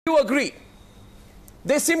you agree?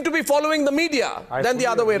 They seem to be following the media than the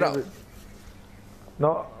other way around.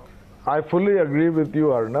 No, I fully agree with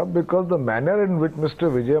you, Arnab, because the manner in which Mr.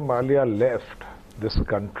 Vijay Mallya left this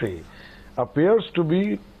country appears to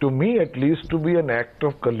be, to me at least, to be an act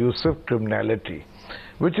of collusive criminality,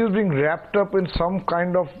 which is being wrapped up in some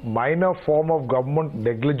kind of minor form of government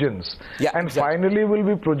negligence, and finally will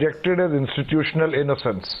be projected as institutional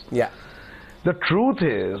innocence. The truth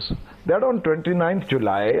is that on 29th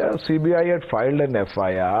July, CBI had filed an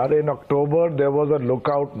FIR. In October, there was a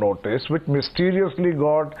lookout notice which mysteriously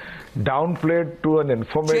got downplayed to an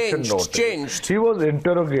information notice. He was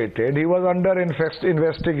interrogated. He was under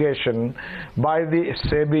investigation by the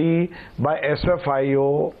SEBI, by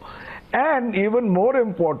SFIO, and even more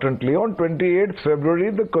importantly, on 28th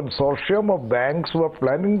February, the consortium of banks were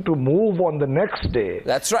planning to move on the next day.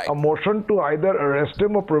 A motion to either arrest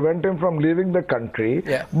him or prevent him from leaving the country.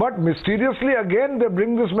 But mysteriously, again, they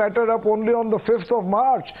bring this matter up only on the 5th of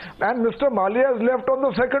March. And Mr. Mallya is left on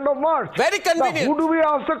the 2nd of March. Very convenient. Now, who do we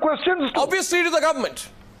ask the questions to? Obviously to the government.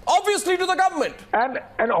 Obviously to the government. And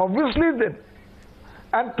obviously...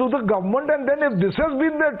 And to the government, and then if this has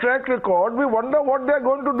been their track record, we wonder what they're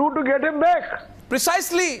going to do to get him back.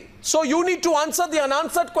 Precisely. So you need to answer the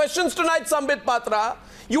unanswered questions tonight, Sambit, Patra.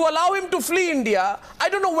 You allow him to flee India. I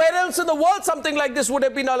don't know where else in the world something like this would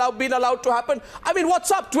have been allowed to happen. I mean,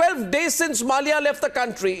 what's up? 12 days since Mallya left the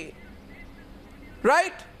country.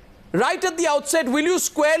 Right? Right at the outset, will you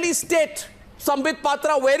squarely state, Sambit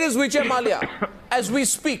Patra, where is Vijay Mallya as we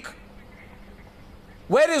speak?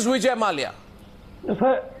 Where is Vijay Mallya?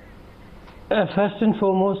 First and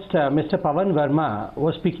foremost, Mr. Pavan Verma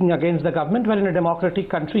was speaking against the government. Well, in a democratic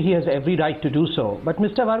country, he has every right to do so. But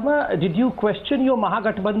Mr. Verma, did you question your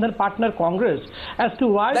Mahagathbandhan partner Congress as to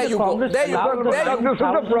why the Congress allowed There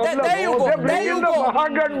you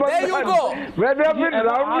go. Where they have been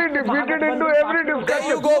roundly defeated into every discussion. There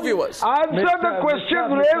you go, viewers. Answer the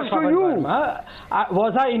question raised to you.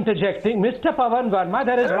 Was I interjecting? Mr. Pavan Verma,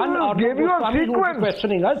 there is one Goswami who is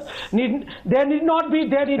questioning us. There need not be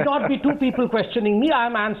two people questioning me. I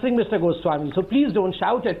am answering Mr. Goswami. So please don't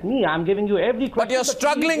shout at me. I am giving you every question. But you're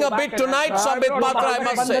struggling a bit tonight, Sambit Patra, I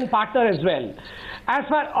must say. Partner as well. As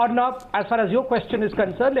far as your question is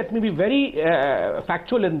concerned, let me be very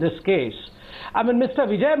factual in this case. I mean, Mr.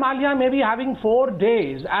 Vijay Mallya may be having 4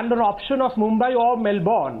 days and an option of Mumbai or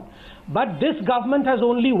Melbourne. But this government has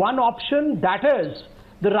only one option, that is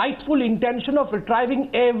the rightful intention of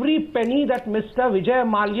retrieving every penny that Mr. Vijay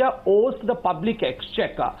Mallya owes to the public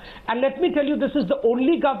exchequer. And let me tell you, this is the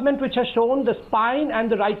only government which has shown the spine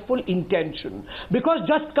and the rightful intention. Because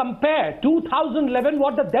just compare 2011,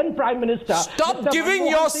 what the then Prime Minister... Stop giving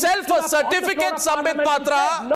yourself a certificate, Sambit Patra.